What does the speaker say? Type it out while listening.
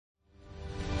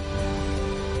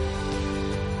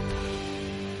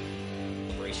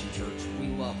Celebration Church. We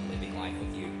love living life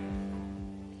with you.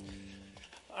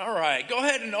 All right, go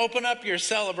ahead and open up your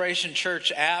Celebration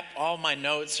Church app. All my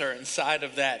notes are inside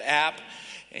of that app,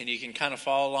 and you can kind of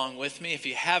follow along with me. If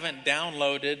you haven't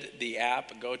downloaded the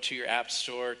app, go to your app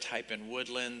store, type in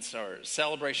Woodlands or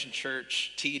Celebration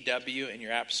Church TW in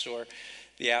your app store.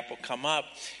 The app will come up,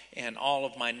 and all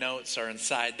of my notes are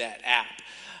inside that app.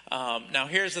 Now,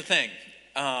 here's the thing.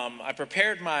 I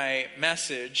prepared my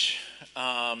message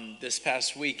this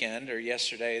past weekend, or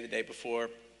yesterday, the day before,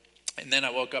 and then I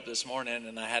woke up this morning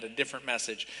and I had a different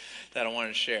message that I wanted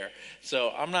to share.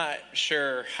 So I'm not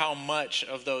sure how much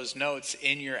of those notes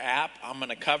in your app I'm going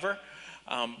to cover,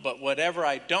 but whatever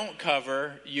I don't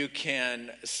cover, you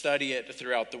can study it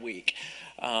throughout the week.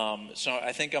 So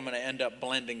I think I'm going to end up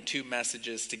blending two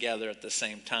messages together at the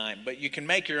same time. But you can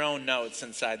make your own notes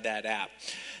inside that app.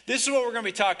 This is what we're going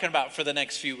to be talking about for the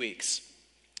next few weeks.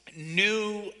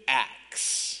 New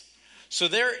Acts. So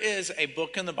there is a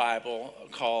book in the Bible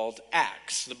called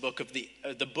Acts, the book of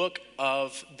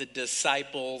the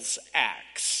disciples'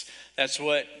 Acts. That's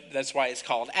why it's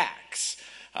called Acts.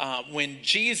 When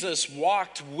Jesus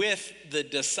walked with the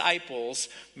disciples,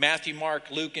 Matthew,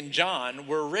 Mark, Luke, and John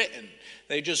were written.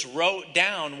 They just wrote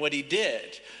down what he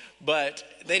did. But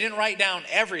they didn't write down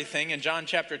everything. In John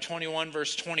chapter 21,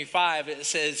 verse 25, it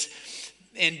says,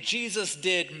 "And Jesus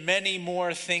did many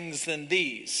more things than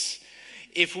these.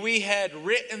 If we had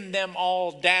written them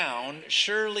all down,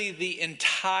 surely the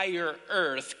entire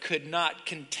earth could not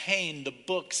contain the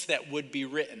books that would be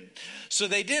written." So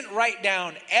they didn't write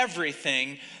down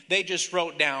everything. They just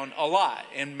wrote down a lot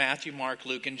in Matthew, Mark,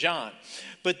 Luke, and John.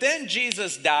 But then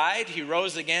Jesus died. He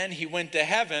rose again. He went to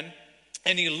heaven.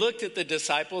 And he looked at the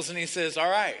disciples and he says, "All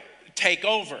right, take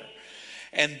over."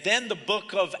 And then the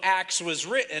book of Acts was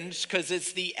written because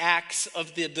it's the Acts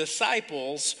of the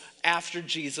disciples after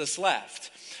Jesus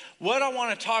left. What I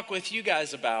want to talk with you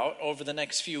guys about over the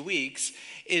next few weeks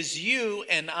is you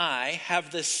and I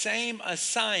have the same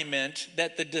assignment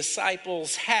that the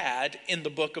disciples had in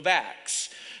the book of Acts.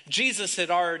 Jesus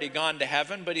had already gone to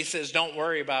heaven, but he says, "Don't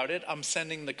worry about it. I'm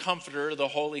sending the Comforter, the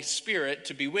Holy Spirit,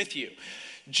 to be with you."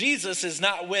 Jesus is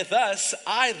not with us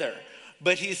either,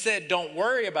 but he said, "Don't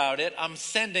worry about it. I'm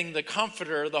sending the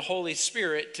Comforter, the Holy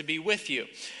Spirit, to be with you."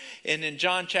 And in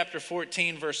John chapter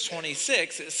 14, verse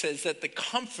 26, it says that the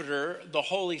Comforter, the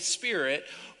Holy Spirit,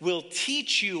 will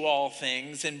teach you all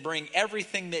things and bring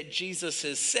everything that Jesus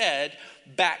has said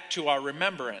back to our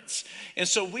remembrance. And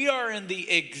so we are in the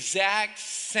exact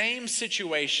same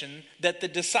situation that the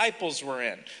disciples were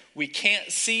in. We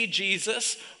can't see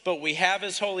Jesus, but we have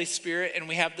his Holy Spirit, and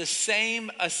we have the same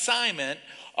assignment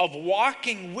of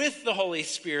walking with the Holy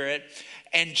Spirit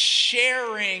and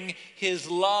sharing his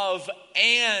love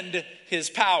and his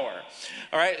power.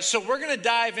 All right, so we're going to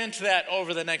dive into that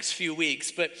over the next few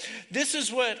weeks. But this is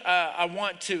what I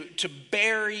want to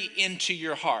bury into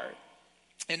your heart.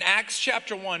 In Acts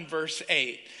chapter 1, verse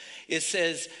 8, it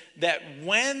says that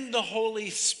when the Holy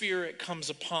Spirit comes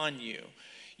upon you,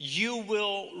 you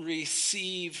will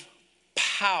receive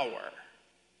power.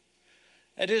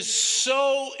 That is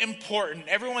so important.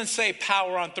 Everyone say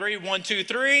power on three. 1, 2,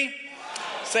 3.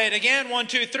 Power. Say it again. 1,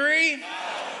 2, 3.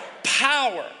 Power.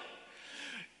 Power.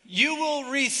 You will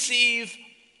receive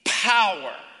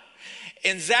power.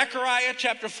 In Zechariah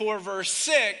chapter 4, verse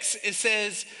 6, it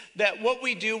says that what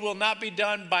we do will not be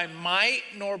done by might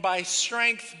nor by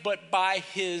strength, but by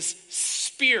his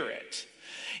Spirit.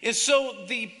 And so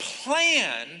the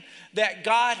plan that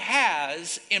God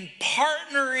has in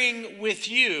partnering with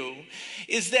you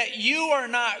is that you are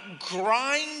not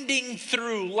grinding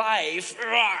through life.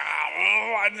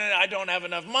 I don't have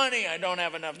enough money. I don't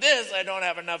have enough this. I don't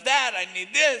have enough that. I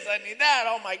need this. I need that.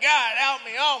 Oh my God, help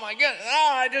me. Oh my goodness.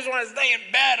 Oh, I just want to stay in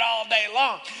bed all day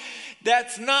long.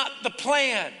 That's not the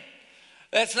plan.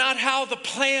 That's not how the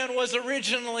plan was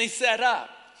originally set up.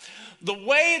 The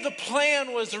way the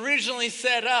plan was originally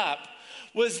set up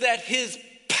was that his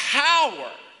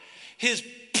power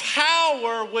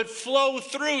would flow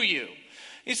through you.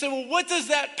 You say, well, what does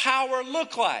that power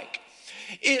look like?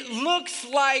 It looks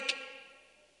like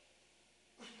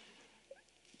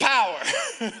power.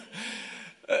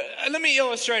 Let me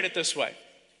illustrate it this way.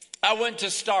 I went to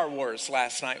Star Wars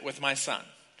last night with my son.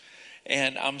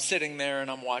 And I'm sitting there and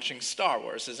I'm watching Star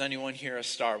Wars. Is anyone here a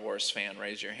Star Wars fan?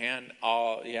 Raise your hand.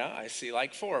 Yeah, I see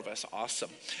like 4 of us. Awesome.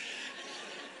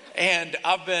 And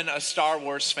I've been a Star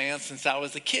Wars fan since I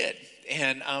was a kid.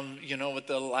 And with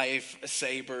the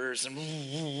lightsabers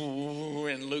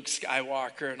and Luke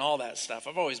Skywalker and all that stuff.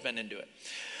 I've always been into it.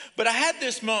 But I had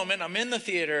this moment. I'm in the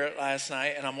theater last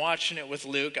night and I'm watching it with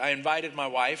Luke. I invited my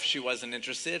wife. She wasn't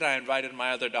interested. I invited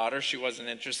my other daughter. She wasn't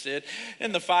interested.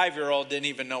 And the 5-year-old didn't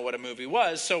even know what a movie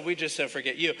was. So we just said,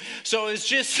 forget you. So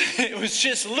it was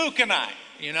just Luke and I,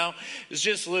 It was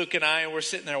just Luke and I, and we're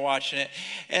sitting there watching it.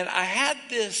 And I had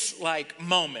this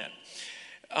moment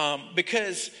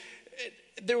because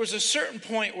there was a certain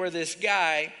point where this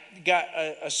guy got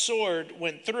a sword,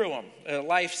 went through him, a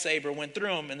lightsaber went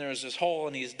through him, and there was this hole,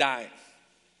 and he's dying.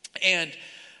 And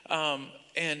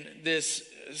this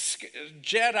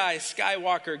Jedi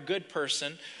Skywalker good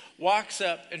person walks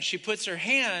up, and she puts her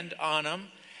hand on him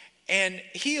and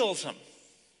heals him.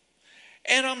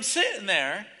 And I'm sitting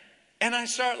there, and I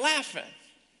start laughing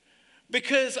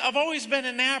because I've always been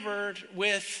enamored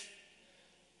with,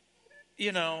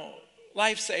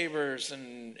 lifesavers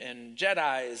and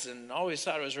Jedis, and always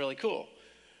thought it was really cool.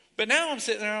 But now I'm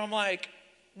sitting there and I'm like,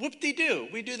 whoop-de-doo,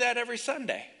 we do that every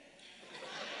Sunday.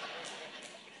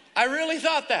 I really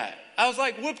thought that. I was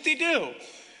like, whoop-de-doo.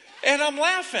 And I'm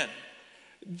laughing.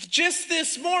 Just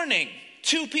this morning,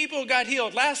 2 people got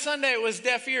healed. Last Sunday it was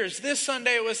deaf ears. This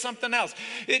Sunday it was something else.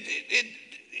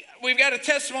 We've got a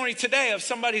testimony today of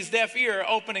somebody's deaf ear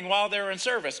opening while they were in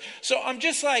service. So I'm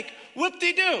just like,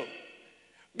 whoop-de-doo.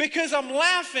 Because I'm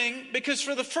laughing because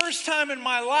for the first time in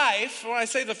my life, when I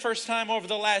say the first time over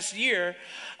the last year,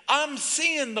 I'm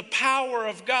seeing the power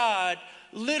of God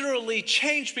literally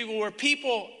change people where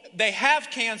they have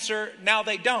cancer, now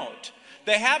they don't.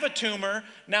 They have a tumor,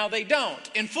 now they don't.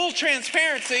 In full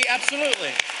transparency,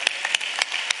 absolutely.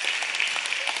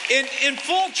 In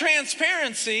full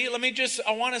transparency,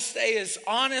 I want to stay as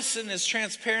honest and as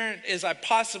transparent as I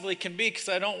possibly can be because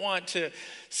I don't want to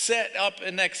set up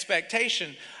an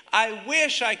expectation. I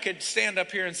wish I could stand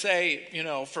up here and say,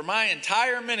 for my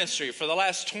entire ministry, for the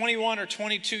last 21 or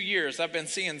 22 years, I've been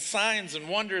seeing signs and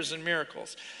wonders and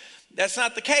miracles. That's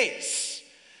not the case.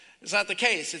 It's not the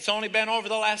case. It's only been over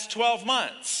the last 12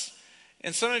 months.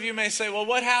 And some of you may say, well,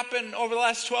 what happened over the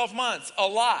last 12 months? A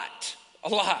lot.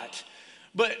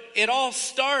 But it all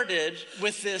started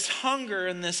with this hunger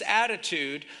and this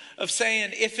attitude of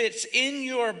saying, if it's in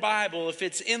your Bible, if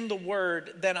it's in the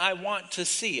Word, then I want to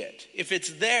see it. If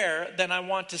it's there, then I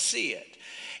want to see it.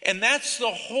 And that's the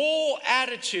whole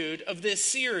attitude of this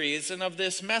series and of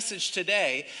this message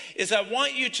today, is I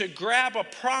want you to grab a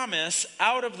promise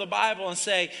out of the Bible and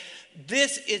say,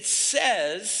 it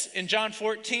says in John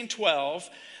 14:12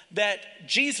 that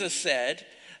Jesus said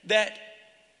that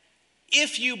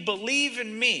if you believe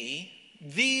in me,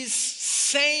 these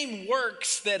same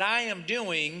works that I am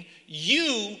doing,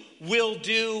 you will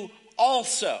do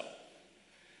also.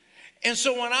 And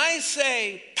so when I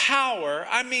say power,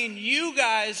 I mean you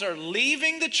guys are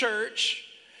leaving the church,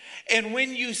 and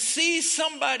when you see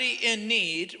somebody in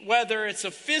need, whether it's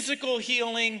a physical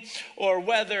healing or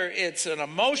whether it's an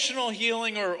emotional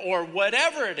healing or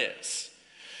whatever it is,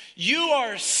 you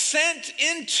are sent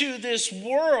into this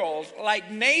world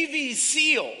like Navy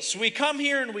SEALs. We come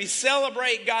here and we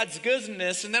celebrate God's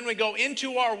goodness, and then we go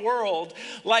into our world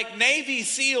like Navy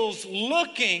SEALs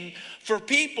looking for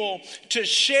people to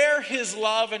share his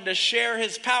love and to share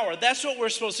his power. That's what we're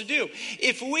supposed to do.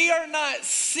 If we are not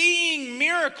seeing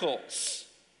miracles,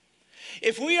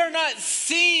 if we are not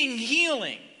seeing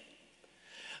healing,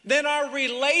 then our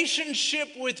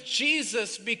relationship with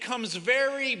Jesus becomes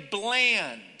very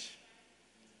bland.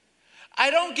 I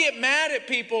don't get mad at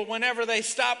people whenever they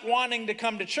stop wanting to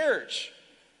come to church,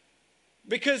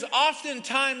 because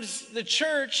oftentimes the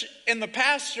church and the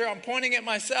pastor, I'm pointing at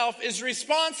myself, is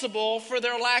responsible for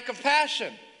their lack of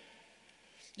passion.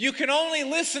 You can only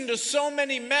listen to so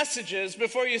many messages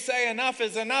before you say enough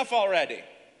is enough already.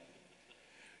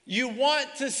 You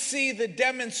want to see the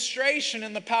demonstration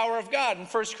in the power of God. In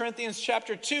 1 Corinthians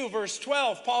chapter 2, verse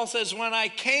 12, Paul says, when I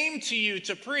came to you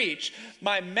to preach,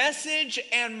 my message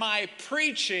and my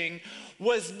preaching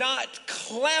was not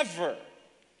clever.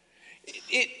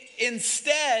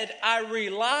 Instead, I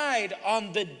relied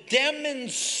on the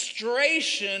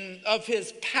demonstration of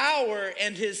his power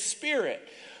and his spirit.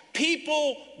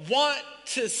 People want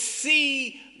to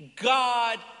see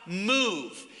God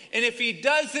move. And if he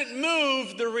doesn't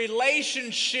move, the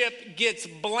relationship gets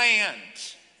bland.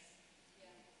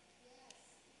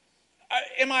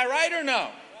 Am I right or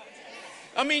no?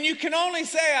 I mean, you can only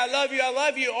say, I love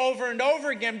you over and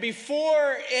over again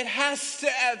before it has to,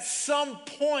 at some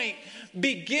point,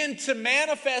 begin to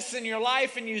manifest in your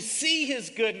life, and you see his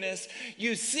goodness,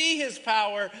 you see his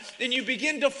power, and you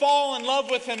begin to fall in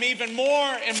love with him even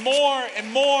more and more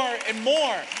and more and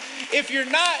more. If you're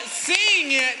not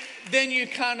seeing it, then you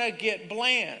kind of get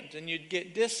bland and you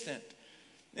get distant.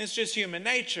 It's just human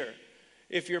nature.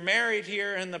 If you're married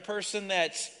here and the person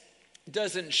that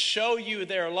doesn't show you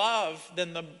their love,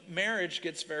 then the marriage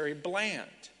gets very bland.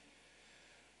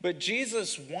 But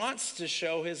Jesus wants to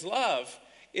show his love.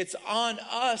 It's on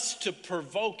us to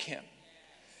provoke him.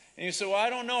 And you say, well, I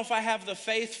don't know if I have the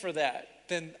faith for that.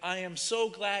 Then I am so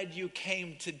glad you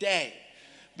came today,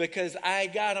 because I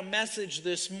got a message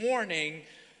this morning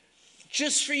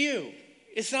just for you.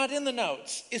 It's not in the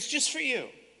notes. It's just for you.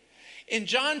 In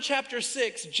John chapter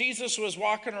 6, Jesus was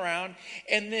walking around,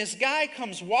 and this guy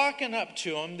comes walking up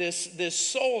to him, this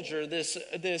soldier,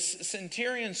 this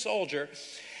centurion soldier,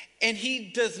 and he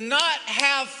does not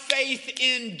have faith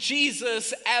in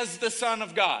Jesus as the Son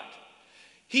of God.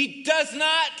 He does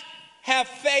not have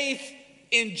faith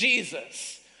in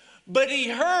Jesus, but he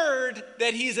heard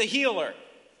that he's a healer.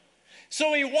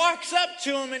 So he walks up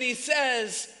to him and he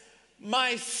says,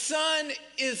 my son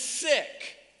is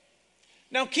sick.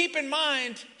 Now keep in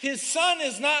mind, his son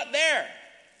is not there.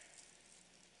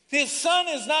 His son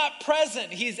is not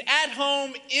present. He's at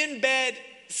home in bed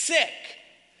sick.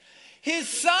 His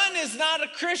son is not a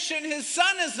Christian. His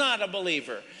son is not a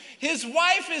believer. His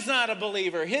wife is not a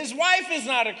believer. His wife is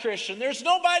not a Christian. There's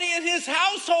nobody in his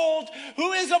household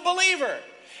who is a believer.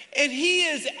 And he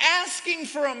is asking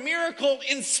for a miracle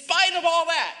in spite of all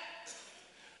that.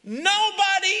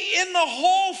 Nobody in the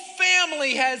whole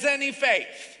family has any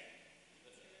faith.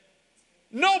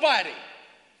 Nobody.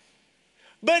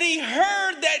 But he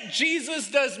heard that Jesus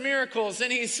does miracles,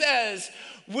 and he says,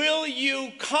 will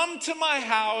you come to my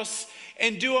house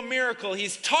and do a miracle?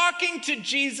 He's talking to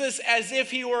Jesus as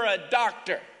if he were a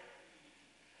doctor.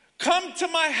 Come to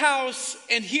my house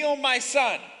and heal my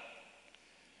son.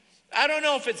 I don't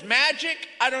know if it's magic.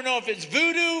 I don't know if it's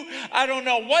voodoo. I don't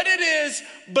know what it is,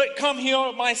 but come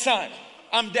heal my son.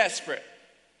 I'm desperate.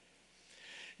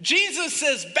 Jesus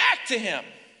says back to him,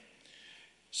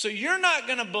 so you're not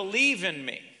going to believe in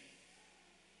me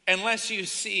unless you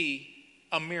see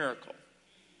a miracle.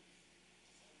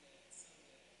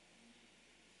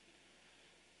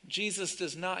 Jesus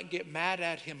does not get mad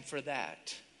at him for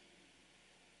that.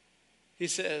 He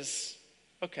says,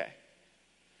 okay,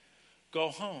 go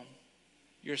home.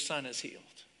 Your son is healed.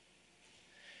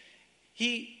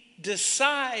 He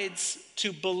decides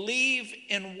to believe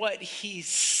in what he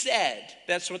said.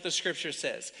 That's what the scripture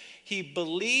says. He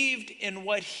believed in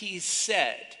what he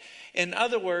said. In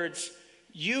other words,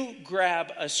 you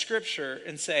grab a scripture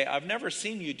and say, I've never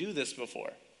seen you do this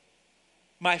before.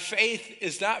 My faith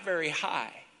is not very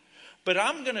high, but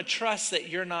I'm going to trust that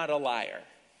you're not a liar.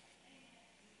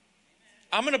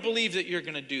 I'm going to believe that you're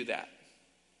going to do that.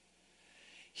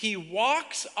 He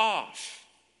walks off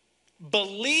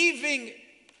believing.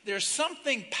 There's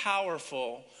something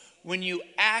powerful when you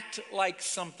act like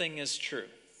something is true.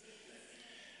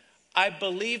 I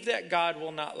believe that God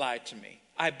will not lie to me.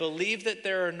 I believe that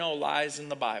there are no lies in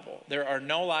the Bible. There are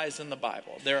no lies in the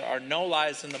Bible. There are no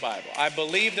lies in the Bible. I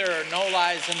believe there are no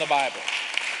lies in the Bible.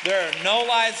 There are no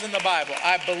lies in the Bible.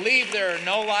 I believe there are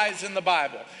no lies in the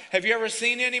Bible. Have you ever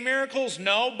seen any miracles?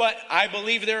 No, but I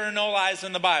believe there are no lies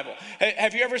in the Bible.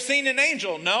 Have you ever seen an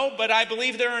angel? No, but I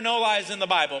believe there are no lies in the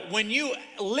Bible. When you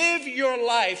live your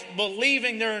life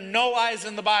believing there are no lies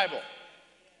in the Bible,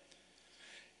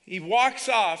 he walks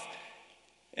off,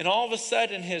 and all of a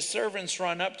sudden his servants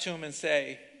run up to him and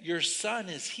say, your son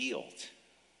is healed.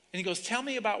 And he goes, tell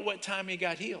me about what time he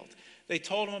got healed. They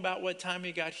told him about what time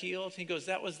he got healed. He goes,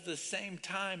 that was the same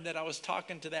time that I was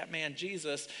talking to that man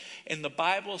Jesus. And the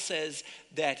Bible says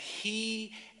that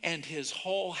he and his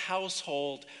whole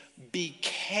household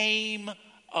became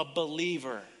a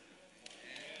believer.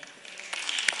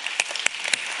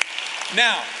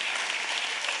 Now,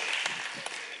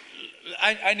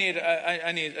 I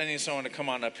need someone to come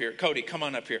on up here. Cody, come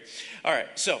on up here. All right,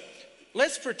 so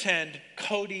let's pretend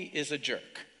Cody is a jerk.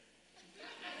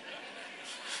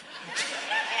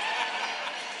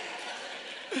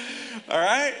 All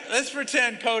right, let's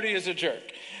pretend Cody is a jerk.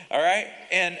 All right,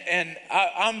 and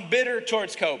I'm bitter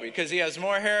towards Kobe because he has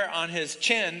more hair on his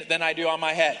chin than I do on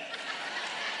my head.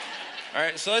 All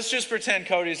right, so let's just pretend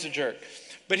Cody's a jerk.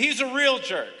 But he's a real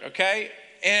jerk, okay?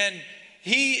 And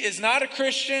he is not a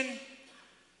Christian.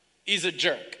 He's a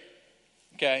jerk,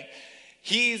 okay?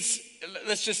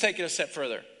 Let's just take it a step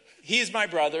further. He's my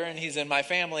brother and he's in my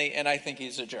family, and I think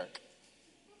he's a jerk.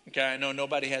 Okay, I know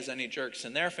nobody has any jerks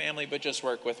in their family, but just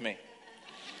work with me.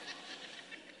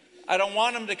 I don't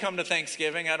want him to come to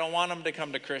Thanksgiving. I don't want him to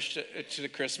come to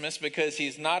Christmas because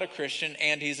he's not a Christian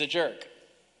and he's a jerk.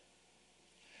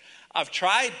 I've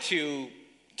tried to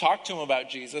talk to him about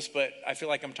Jesus, but I feel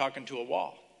like I'm talking to a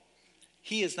wall.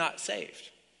 He is not saved.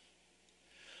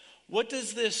 What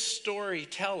does this story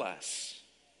tell us?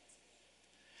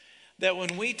 that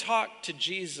when we talk to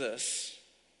Jesus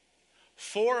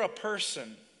for a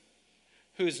person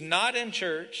who's not in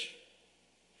church,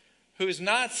 who's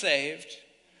not saved,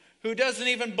 who doesn't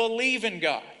even believe in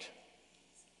God,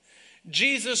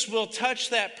 Jesus will touch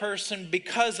that person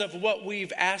because of what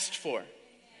we've asked for.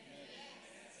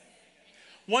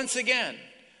 Once again,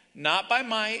 not by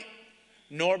might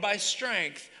nor by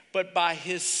strength, but by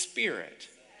his Spirit.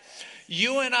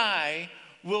 You and I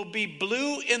will be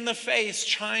blue in the face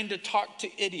trying to talk to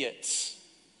idiots.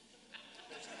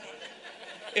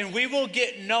 And we will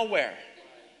get nowhere.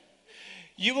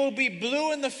 You will be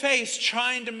blue in the face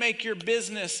trying to make your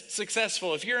business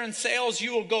successful. If you're in sales,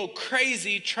 you will go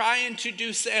crazy trying to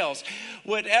do sales.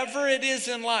 Whatever it is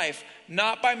in life,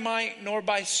 not by might nor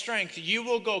by strength, you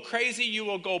will go crazy, you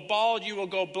will go bald, you will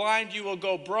go blind, you will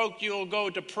go broke, you will go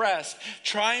depressed,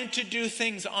 trying to do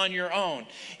things on your own.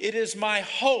 It is my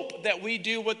hope that we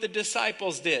do what the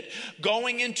disciples did,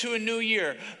 going into a new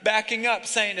year, backing up,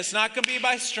 saying it's not going to be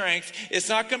by strength, it's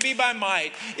not going to be by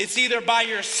might, it's either by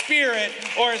your Spirit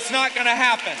or it's not going to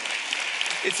happen.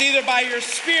 It's either by your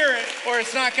Spirit or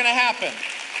it's not going to happen.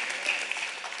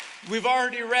 We've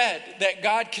already read that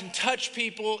God can touch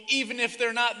people even if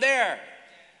they're not there.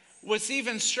 What's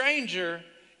even stranger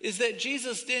is that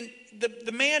Jesus didn't,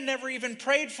 the man never even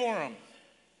prayed for him.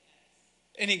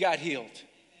 And he got healed.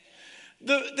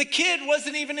 The kid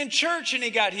wasn't even in church and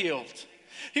he got healed.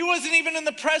 He wasn't even in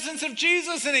the presence of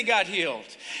Jesus and he got healed.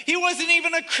 He wasn't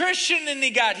even a Christian and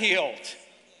he got healed.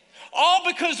 All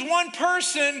because one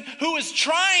person who was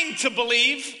trying to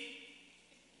believe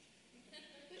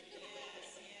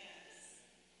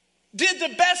did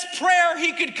the best prayer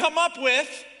he could come up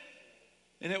with,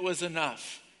 and it was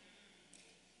enough.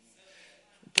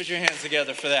 Put your hands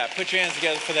together for that. Put your hands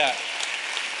together for that.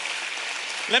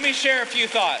 Let me share a few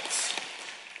thoughts.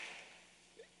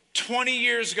 20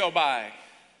 years go by.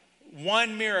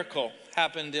 One miracle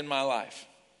happened in my life.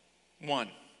 One.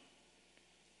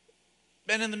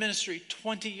 Been in the ministry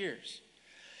 20 years.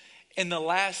 In the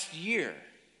last year,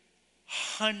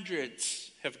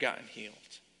 hundreds have gotten healed.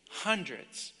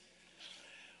 Hundreds.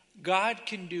 God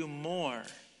can do more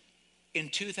in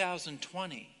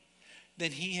 2020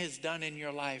 than he has done in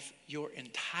your life, your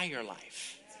entire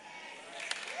life.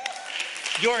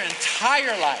 Your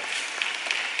entire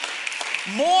life.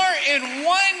 More in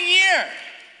 1 year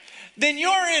than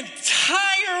your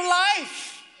entire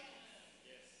life.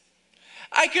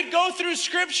 I could go through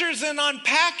scriptures and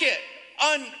unpack it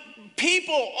on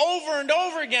people over and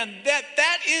over again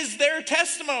that is their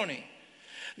testimony.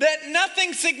 That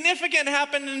nothing significant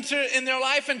happened in their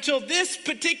life until this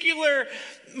particular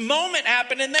moment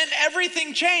happened, and then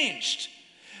everything changed.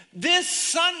 This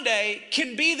Sunday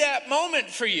can be that moment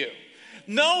for you.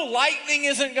 No, lightning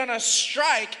isn't going to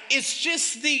strike. It's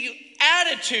just the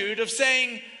attitude of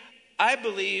saying, I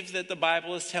believe that the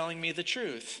Bible is telling me the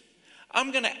truth.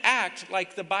 I'm going to act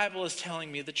like the Bible is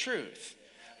telling me the truth.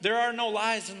 There are no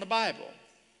lies in the Bible.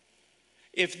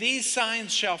 If these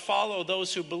signs shall follow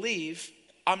those who believe,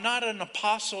 I'm not an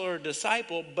apostle or a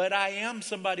disciple, but I am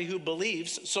somebody who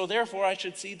believes, so therefore I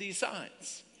should see these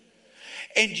signs.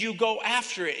 And you go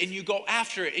after it, and you go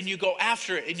after it, and you go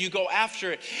after it, and you go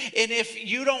after it. And if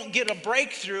you don't get a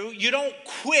breakthrough, you don't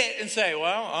quit and say,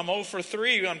 well, I'm 0 for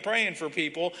 3 on praying for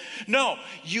people. No,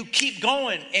 you keep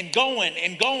going and going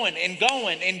and going and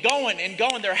going and going and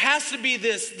going. There has to be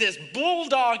this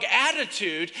bulldog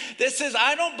attitude that says,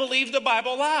 I don't believe the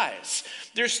Bible lies.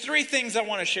 There's 3 things I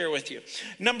want to share with you.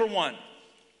 Number 1,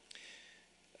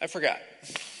 I forgot.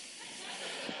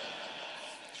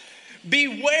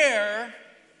 Beware,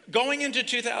 going into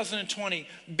 2020,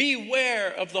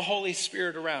 beware of the Holy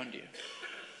Spirit around you.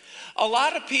 A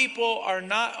lot of people are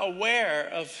not aware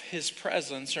of his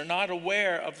presence or not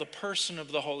aware of the person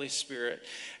of the Holy Spirit.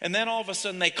 And then all of a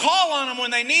sudden they call on him when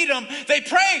they need him. They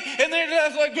pray and they're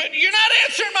just like, you're not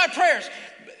answering my prayers.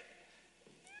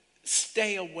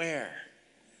 Stay aware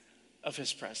of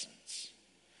his presence.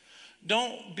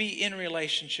 Don't be in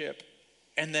relationship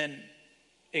and then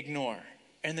ignore.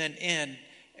 And then in,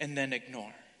 and then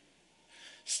ignore.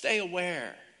 Stay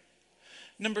aware.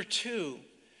 Number 2,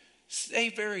 stay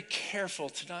very careful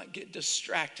to not get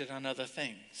distracted on other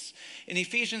things. In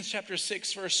Ephesians chapter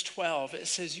 6, verse 12, it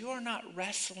says, you are not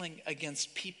wrestling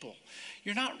against people.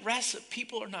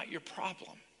 People are not your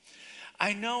problem.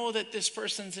 I know that this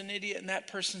person's an idiot and that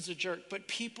person's a jerk, but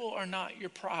people are not your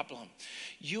problem.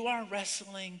 You are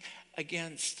wrestling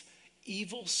against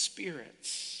evil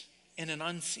spirits in an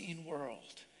unseen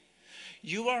world.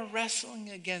 You are wrestling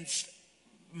against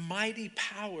mighty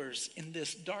powers in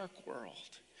this dark world.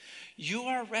 You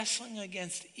are wrestling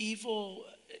against evil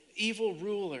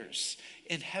rulers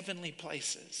in heavenly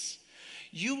places.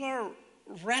 You are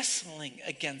wrestling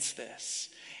against this.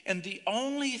 And the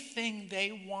only thing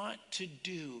they want to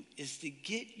do is to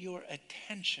get your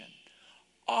attention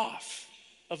off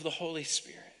of the Holy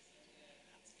Spirit.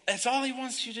 That's all he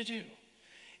wants you to do,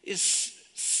 is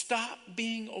stop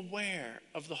being aware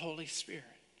of the Holy Spirit.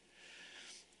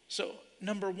 So,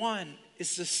 number one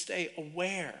is to stay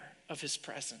aware of his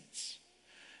presence.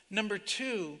 Number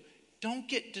two, don't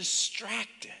get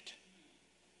distracted.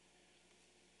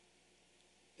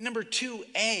 Number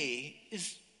 2A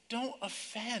is don't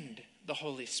offend the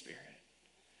Holy Spirit.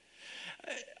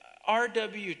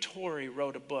 R.W. Torrey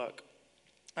wrote a book.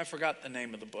 I forgot the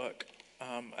name of the book.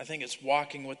 I think it's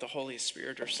Walking with the Holy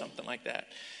Spirit or something like that.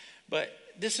 But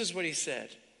this is what he said.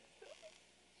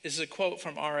 This is a quote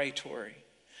from R.A. Torrey.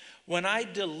 When I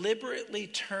deliberately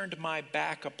turned my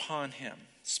back upon him,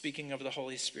 speaking of the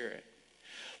Holy Spirit,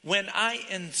 when I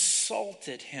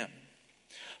insulted him,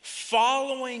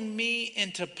 following me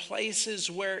into places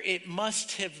where it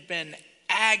must have been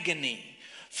agony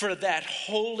for that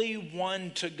Holy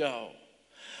One to go,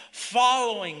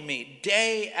 following me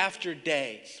day after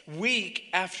day, week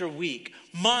after week,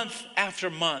 month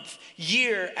after month,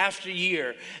 year after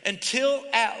year, until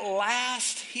at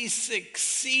last he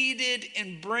succeeded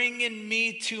in bringing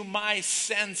me to my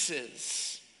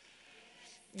senses.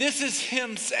 This is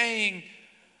him saying,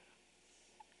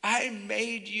 I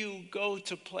made you go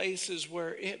to places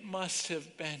where it must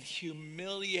have been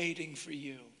humiliating for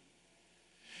you.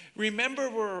 Remember,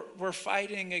 we're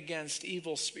fighting against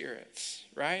evil spirits,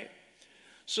 right?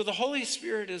 So the Holy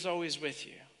Spirit is always with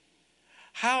you.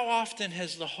 How often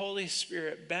has the Holy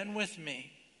Spirit been with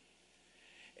me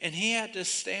and he had to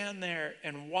stand there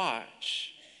and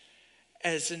watch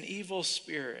as an evil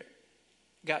spirit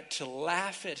got to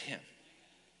laugh at him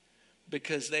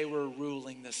because they were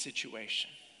ruling the situation?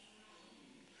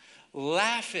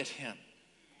 Laugh at him.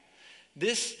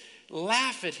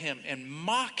 Laugh at him and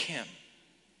mock him.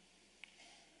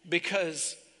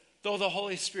 Because though the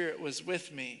Holy Spirit was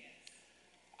with me,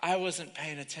 I wasn't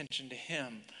paying attention to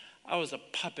him. I was a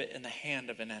puppet in the hand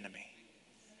of an enemy.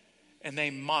 And they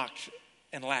mocked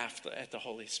and laughed at the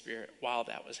Holy Spirit while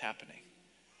that was happening.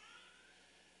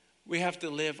 We have to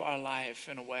live our life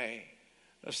in a way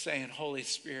of saying, Holy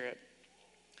Spirit,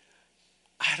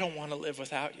 I don't want to live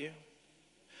without you.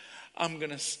 I'm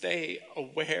going to stay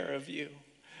aware of you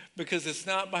because it's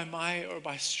not by might or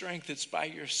by strength, it's by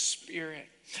your Spirit.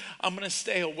 I'm going to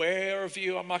stay aware of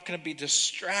you. I'm not going to be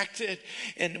distracted.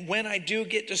 And when I do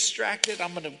get distracted,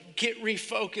 I'm going to get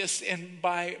refocused. And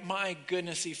by my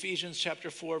goodness, Ephesians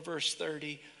chapter 4, verse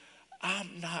 30, I'm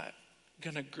not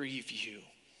going to grieve you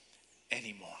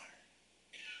anymore.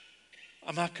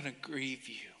 I'm not going to grieve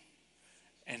you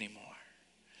anymore.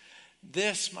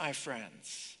 This, my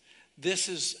friends, this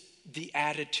is the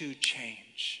attitude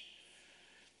change.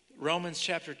 Romans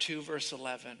chapter 2, verse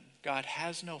 11. God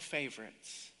has no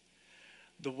favorites.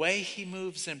 The way he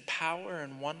moves in power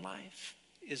in one life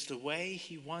is the way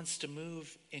he wants to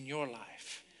move in your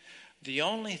life. The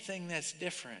only thing that's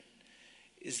different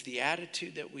is the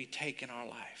attitude that we take in our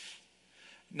life.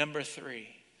 Number 3,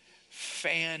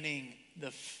 fanning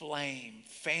the flame,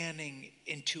 fanning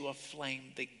into a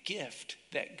flame the gift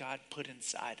that God put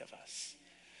inside of us.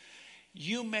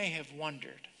 You may have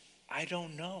wondered, I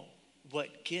don't know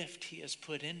what gift he has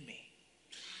put in me.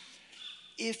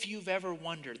 If you've ever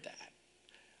wondered that,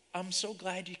 I'm so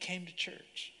glad you came to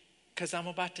church because I'm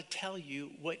about to tell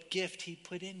you what gift he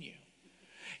put in you.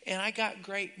 And I got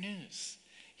great news.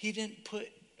 He didn't put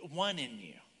 1 in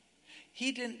you.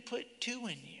 He didn't put 2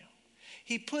 in you.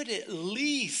 He put at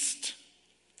least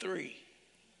 3.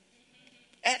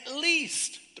 At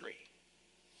least 3.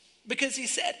 Because he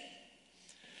said it.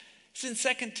 It's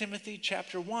in 2 Timothy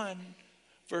chapter 1,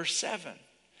 verse 7.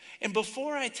 And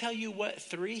before I tell you what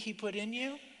 3 he put in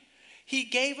you, he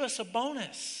gave us a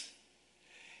bonus.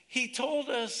 He told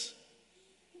us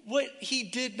what he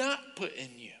did not put in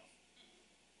you.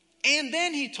 And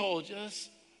then he told us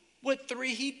what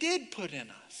 3 he did put in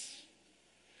us.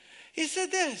 He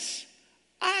said this,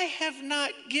 I have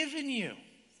not given you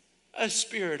a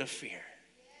spirit of fear,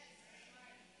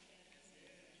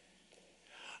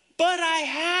 but I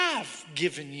have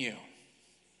given you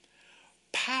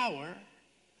power,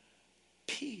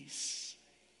 peace,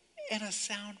 and a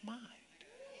sound mind.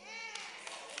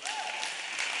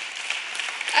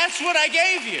 That's what I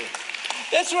gave you.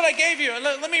 That's what I gave you.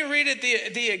 Let me read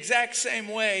it the exact same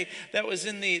way that was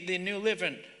in the New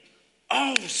Living.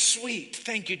 Oh, sweet.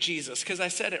 Thank you, Jesus, because I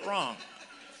said it wrong.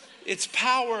 It's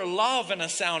power, love, and a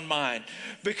sound mind.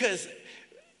 Because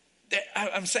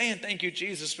I'm saying thank you,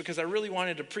 Jesus, because I really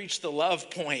wanted to preach the love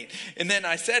point. And then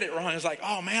I said it wrong. I was like,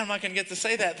 oh man, I'm not going to get to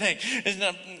say that thing.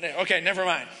 Okay, never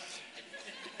mind.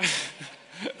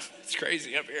 It's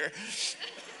crazy up here.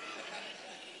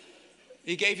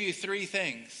 He gave you 3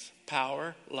 things: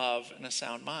 power, love, and a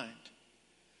sound mind.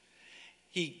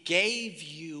 He gave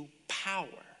you power.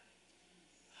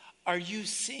 Are you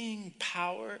seeing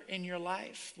power in your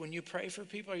life? When you pray for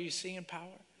people, are you seeing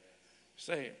power?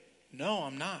 Say, no,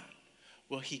 I'm not.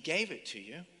 Well, he gave it to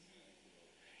you.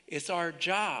 It's our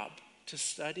job to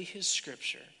study his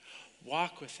scripture,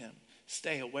 walk with him,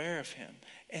 stay aware of him,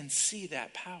 and see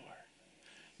that power.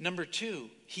 Number 2,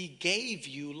 he gave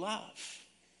you love.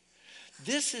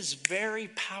 This is very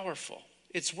powerful.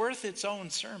 It's worth its own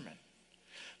sermon.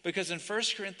 Because in 1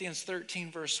 Corinthians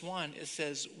 13, verse 1, it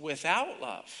says, without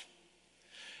love,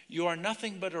 you are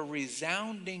nothing but a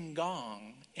resounding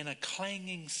gong and a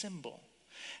clanging cymbal.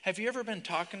 Have you ever been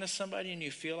talking to somebody and you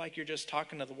feel like you're just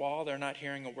talking to the wall? They're not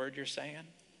hearing a word you're saying?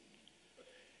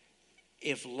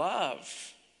 If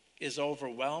love is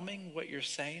overwhelming what you're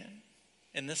saying,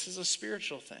 and this is a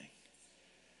spiritual thing,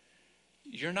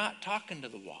 you're not talking to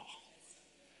the wall.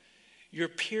 You're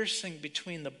piercing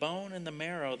between the bone and the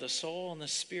marrow, the soul and the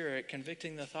spirit,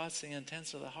 convicting the thoughts and the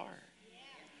intents of the heart.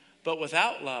 But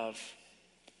without love,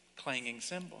 clanging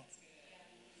cymbal.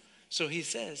 So he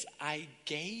says, I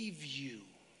gave you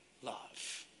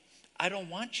love. I don't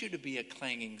want you to be a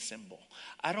clanging cymbal.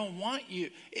 I don't want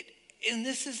you. And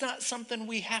this is not something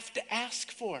we have to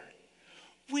ask for.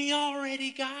 We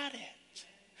already got it.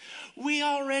 We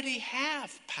already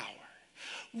have power.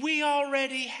 We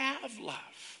already have love.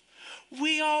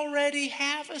 We already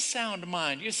have a sound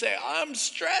mind. You say, I'm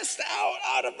stressed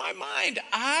out of my mind.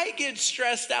 I get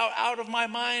stressed out of my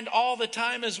mind all the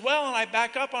time as well. And I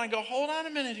back up and I go, hold on a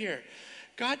minute here.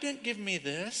 God didn't give me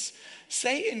this.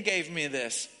 Satan gave me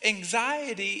this.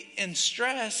 Anxiety and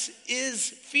stress is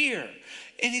fear.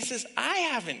 And he says, I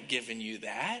haven't given you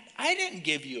that. I didn't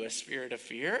give you a spirit of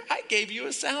fear. I gave you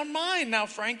a sound mind. Now,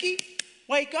 Frankie,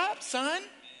 wake up, son.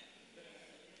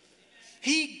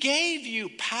 He gave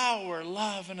you power,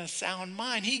 love, and a sound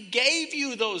mind. He gave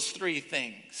you those 3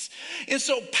 things. And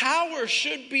so power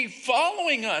should be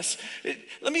following us.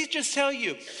 Let me just tell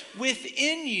you,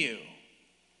 within you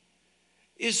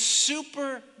is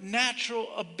supernatural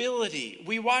ability.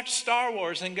 We watch Star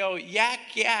Wars and go, yak,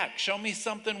 yak, show me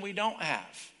something we don't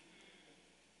have.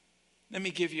 Let me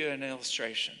give you an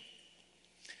illustration.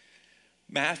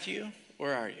 Matthew,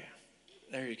 where are you?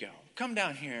 There you go. Come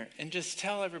down here and just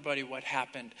tell everybody what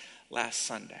happened last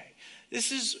Sunday.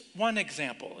 This is one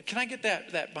example. Can I get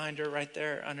that binder right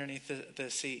there underneath the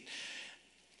seat?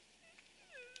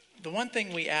 The one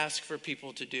thing we ask for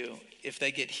people to do if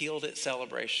they get healed at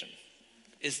celebration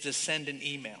is to send an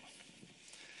email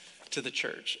to the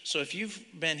church. So if you've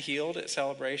been healed at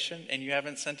celebration and you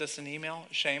haven't sent us an email,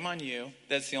 shame on you.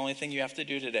 That's the only thing you have to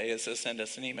do today is to send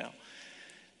us an email.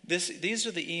 These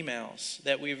are the emails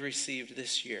that we've received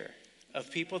this year of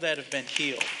people that have been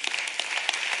healed.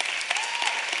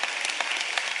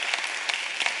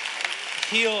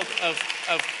 Healed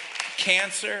of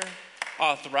cancer,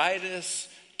 arthritis,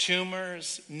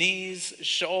 tumors, knees,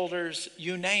 shoulders,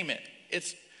 you name it.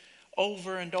 It's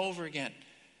over and over again.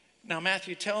 Now,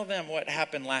 Matthew, tell them what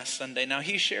happened last Sunday. Now,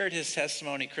 he shared his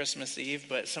testimony Christmas Eve,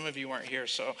 but some of you weren't here,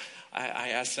 so I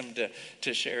asked him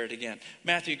to share it again.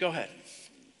 Matthew, go ahead.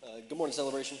 Good morning,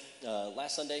 Celebration.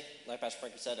 Last Sunday, like Pastor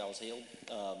Frankie said, I was healed.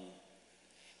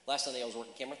 Last Sunday, I was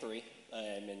working camera 3,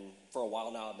 and for a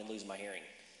while now, I've been losing my hearing.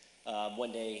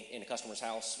 One day in a customer's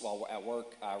house while at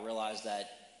work, I realized that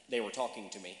they were talking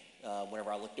to me.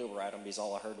 Whenever I looked over at them, because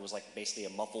all I heard was like basically a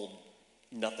muffled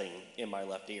nothing in my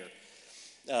left ear.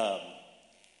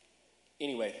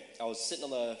 Anyway, I was sitting on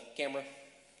the camera,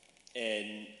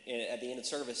 and at the end of the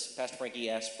service, Pastor Frankie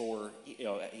asked for,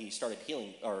 he started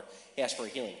healing, or he asked for a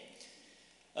healing.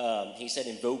 He said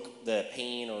invoke the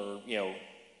pain, or,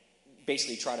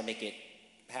 basically try to make it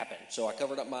happen. So I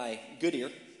covered up my good ear,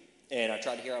 and I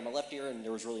tried to hear out my left ear, and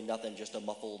there was really nothing, just a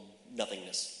muffled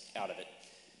nothingness out of it.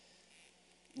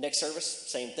 Next service,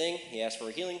 same thing. He asked for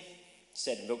a healing,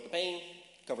 said invoke the pain,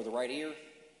 cover the right ear,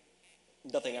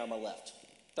 nothing out of my left.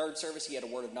 Third service, he had a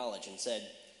word of knowledge and said,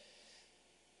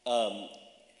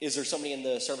 is there somebody in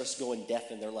the service going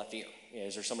deaf in their left ear?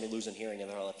 Is there somebody losing hearing in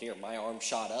their left ear? My arm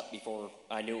shot up before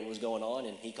I knew what was going on,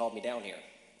 and he called me down here.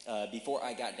 Before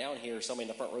I got down here, somebody in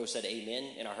the front row said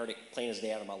amen, and I heard it plain as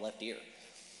day out of my left ear.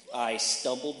 I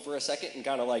stumbled for a second and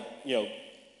kind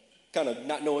of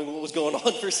not knowing what was going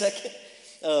on for a second.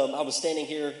 I was standing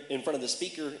here in front of the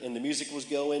speaker, and the music was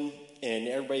going, and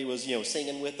everybody was,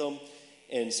 singing with them.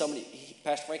 And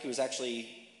Pastor Frankie was actually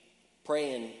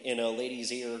praying in a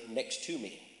lady's ear next to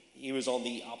me. He was on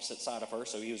the opposite side of her,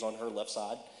 so he was on her left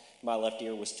side. My left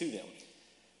ear was to them.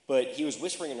 But he was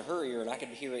whispering in her ear, and I could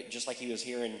hear it just like he was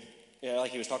hearing,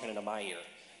 like he was talking into my ear.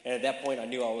 And at that point, I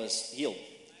knew I was healed.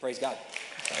 Praise God.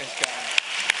 Praise God.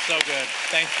 So good.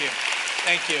 Thank you.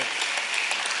 Thank you.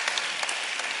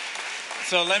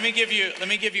 So let me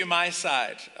give you my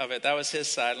side of it. That was his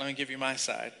side. Let me give you my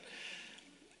side.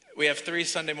 We have 3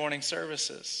 Sunday morning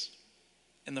services.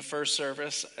 In the first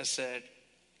service, I said,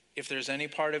 if there's any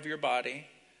part of your body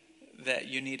that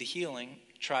you need a healing,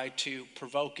 try to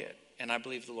provoke it. And I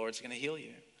believe the Lord's going to heal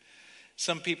you.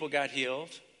 Some people got healed.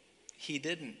 He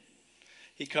didn't.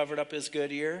 He covered up his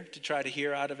good ear to try to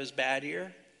hear out of his bad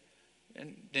ear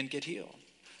and didn't get healed.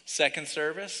 Second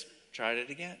service, tried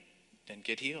it again, didn't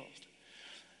get healed.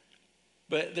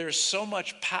 But there's so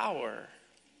much power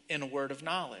in a word of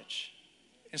knowledge.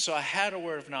 And so I had a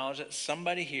word of knowledge that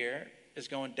somebody here is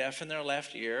going deaf in their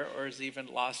left ear or has even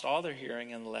lost all their hearing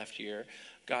in the left ear.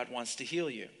 God wants to heal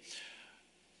you.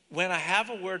 When I have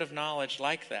a word of knowledge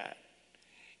like that,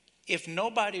 if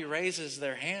nobody raises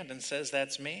their hand and says,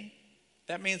 that's me,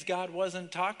 that means God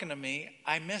wasn't talking to me.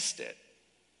 I missed it.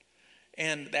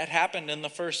 And that happened in the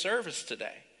first service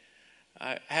today.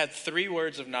 I had 3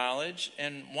 words of knowledge,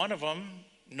 and one of them,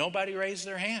 nobody raised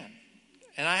their hand.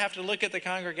 And I have to look at the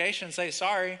congregation and say,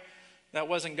 sorry, that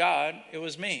wasn't God, it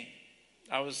was me.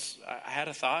 I had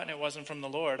a thought and it wasn't from the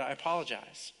Lord. I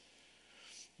apologize.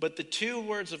 But the 2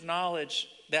 words of knowledge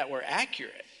that were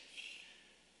accurate,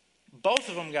 both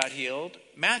of them got healed.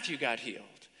 Matthew got healed.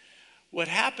 What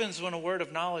happens when a word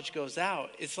of knowledge goes out,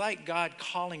 it's like God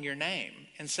calling your name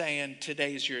and saying,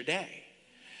 today's your day.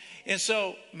 And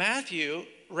so Matthew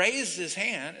raised his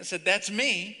hand and said, that's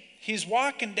me. He's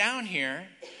walking down here.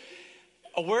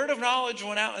 A word of knowledge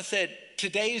went out and said,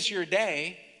 today's your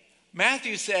day.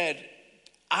 Matthew said,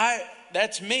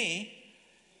 that's me.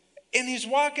 And he's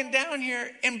walking down here,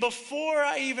 and before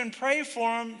I even pray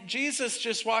for him, Jesus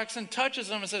just walks and touches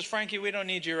him and says, Frankie, we don't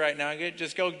need you right now.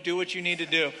 Just go do what you need to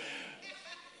do.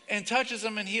 And touches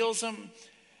him and heals him,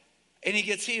 and he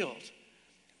gets healed.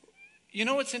 You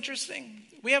know what's interesting?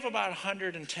 We have about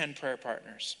 110 prayer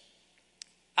partners.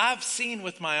 I've seen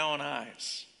with my own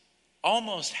eyes,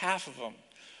 almost half of them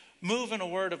move in a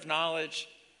word of knowledge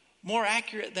more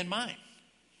accurate than mine.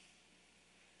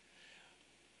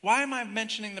 Why am I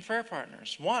mentioning the prayer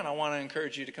partners? 1, I want to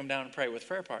encourage you to come down and pray with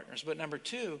prayer partners. But number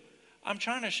 2, I'm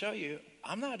trying to show you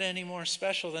I'm not any more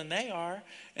special than they are,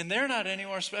 and they're not any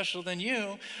more special than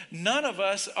you. None of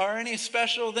us are any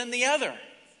special than the other.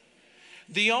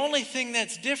 The only thing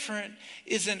that's different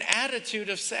is an attitude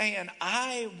of saying,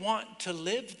 I want to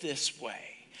live this way.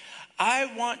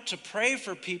 I want to pray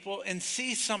for people and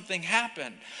see something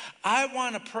happen. I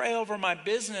want to pray over my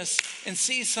business and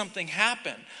see something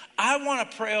happen. I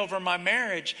want to pray over my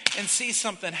marriage and see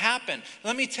something happen.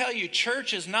 Let me tell you,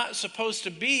 church is not supposed to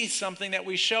be something that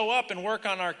we show up and work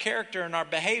on our character and our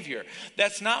behavior.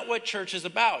 That's not what church is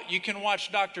about. You can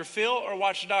watch Dr. Phil or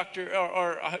watch Dr.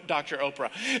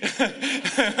 Oprah.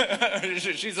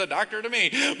 She's a doctor to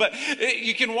me. But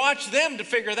you can watch them to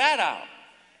figure that out.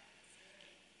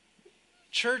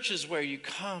 Church is where you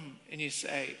come and you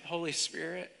say, Holy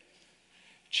Spirit,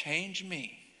 change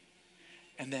me,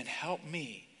 and then help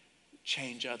me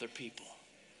change other people.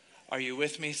 Are you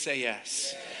with me? Say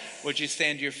yes. Would you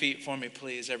stand to your feet for me,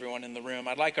 please, everyone in the room?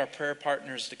 I'd like our prayer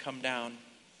partners to come down,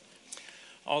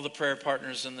 all the prayer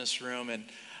partners in this room. And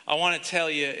I want to tell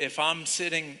you, if I'm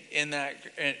sitting in the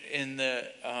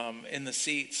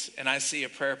seats and I see a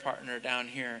prayer partner down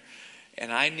here,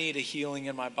 and I need a healing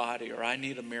in my body or I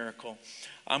need a miracle,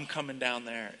 I'm coming down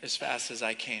there as fast as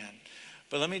I can.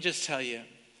 But let me just tell you,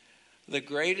 the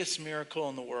greatest miracle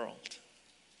in the world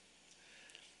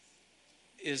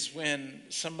is when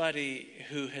somebody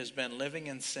who has been living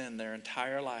in sin their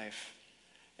entire life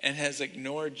and has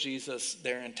ignored Jesus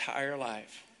their entire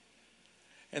life,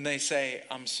 and they say,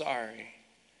 I'm sorry,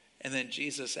 and then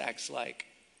Jesus acts like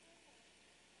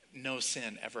no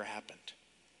sin ever happened.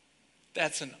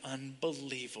 That's an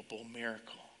unbelievable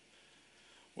miracle.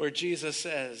 Where Jesus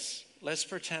says, let's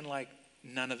pretend like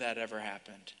none of that ever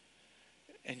happened.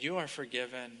 And you are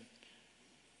forgiven.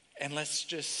 And let's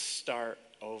just start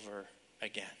over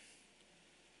again.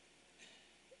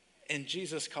 And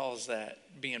Jesus calls that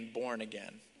being born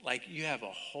again. Like you have a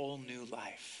whole new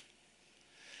life.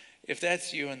 If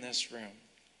that's you in this room,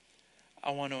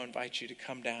 I want to invite you to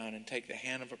come down and take the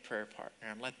hand of a prayer partner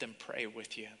and let them pray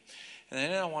with you. And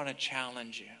then I want to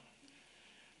challenge you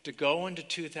to go into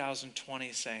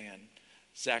 2020 saying,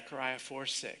 Zechariah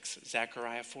 4:6,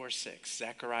 Zechariah 4:6,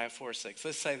 Zechariah 4:6.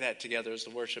 Let's say that together as the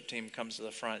worship team comes to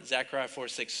the front. Zechariah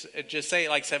 4:6. Just say it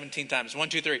like 17 times. 1,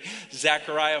 2, 3.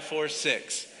 Zechariah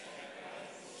 4:6.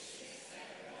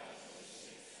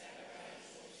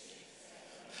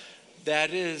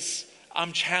 That is,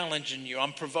 I'm challenging you.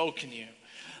 I'm provoking you.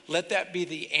 Let that be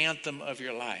the anthem of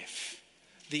your life.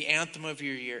 The anthem of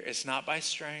your year. It's not by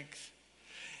strength.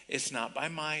 It's not by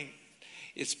might.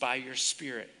 It's by your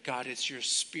spirit. God, it's your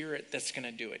spirit that's going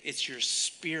to do it. It's your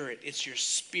spirit. It's your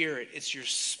spirit. It's your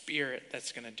spirit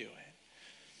that's going to do it.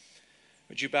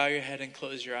 Would you bow your head and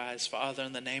close your eyes? Father,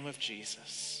 in the name of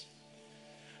Jesus,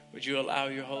 would you allow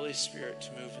your Holy Spirit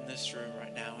to move in this room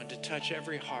right now and to touch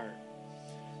every heart,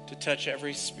 to touch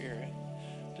every spirit,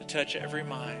 to touch every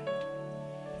mind.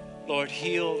 Lord,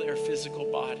 heal their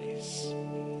physical bodies.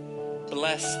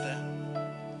 Bless them.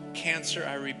 Cancer,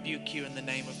 I rebuke you in the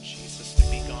name of Jesus to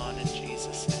be gone in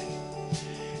Jesus' name.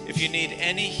 If you need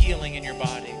any healing in your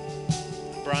body,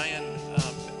 Brian,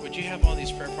 would you have all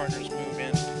these prayer partners move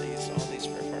in, please? All these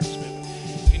prayer partners move in.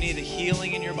 If you need a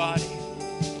healing in your body,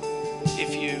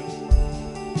 if you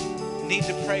need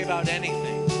to pray about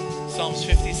anything, Psalms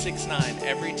 56:9,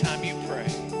 every time you pray,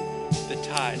 the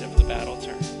tide of the battle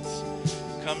turns.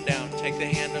 Come down, take the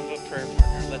hand of a prayer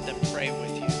partner, let them pray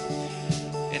with you.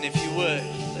 And if you would,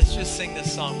 let's just sing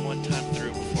this song one time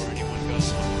through before anyone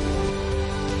goes home.